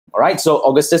All right, so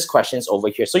Augustus questions over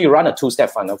here. So you run a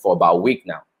two-step funnel for about a week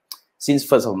now, since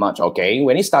 1st of March, okay?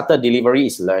 When it started, delivery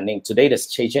is learning. Today, the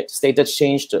status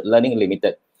changed to learning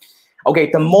limited. Okay,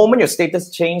 the moment your status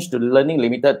changed to learning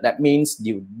limited, that means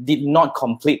you did not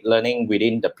complete learning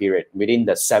within the period, within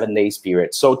the 7 days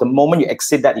period. So the moment you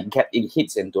exit that, it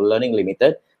hits into learning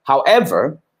limited.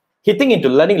 However, hitting into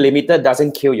learning limited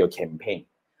doesn't kill your campaign.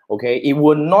 Okay, it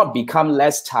will not become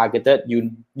less targeted.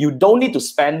 You don't need to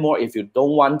spend more if you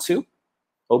don't want to.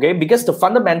 Okay, because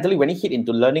fundamentally, when you hit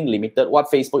into learning limited, what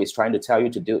Facebook is trying to tell you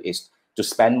to do is to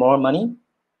spend more money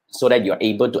so that you're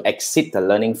able to exit the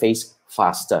learning phase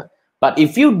faster. But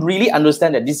if you really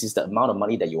understand that this is the amount of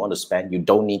money that you want to spend, you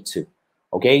don't need to.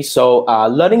 Okay, so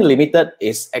learning limited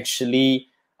is actually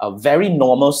a very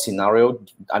normal scenario.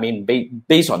 I mean,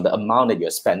 based on the amount that you're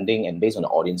spending and based on the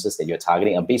audiences that you're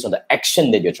targeting and based on the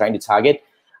action that you're trying to target.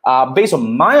 Based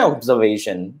on my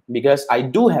observation, because I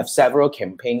do have several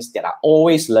campaigns that are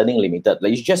always learning limited.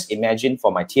 Like you just imagine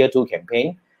for my tier 2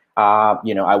 campaign,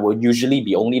 I will usually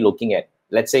be only looking at,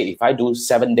 let's say if I do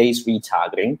 7 days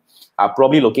retargeting, I'm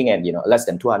probably looking at, less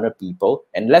than 200 people,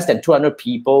 and less than 200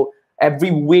 people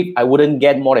every week, I wouldn't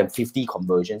get more than 50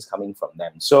 conversions coming from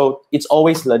them. So it's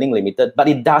always learning limited, but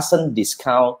it doesn't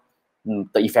discount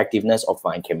the effectiveness of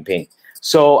my campaign.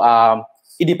 So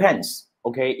it depends.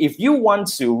 Okay, if you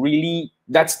want to really,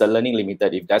 that's the learning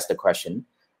limited, if that's the question.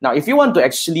 Now, if you want to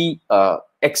actually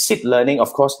exit learning,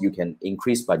 of course, you can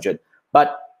increase budget.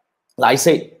 But like I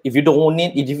said, if you don't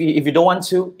need, if you don't want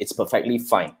to, it's perfectly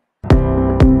fine.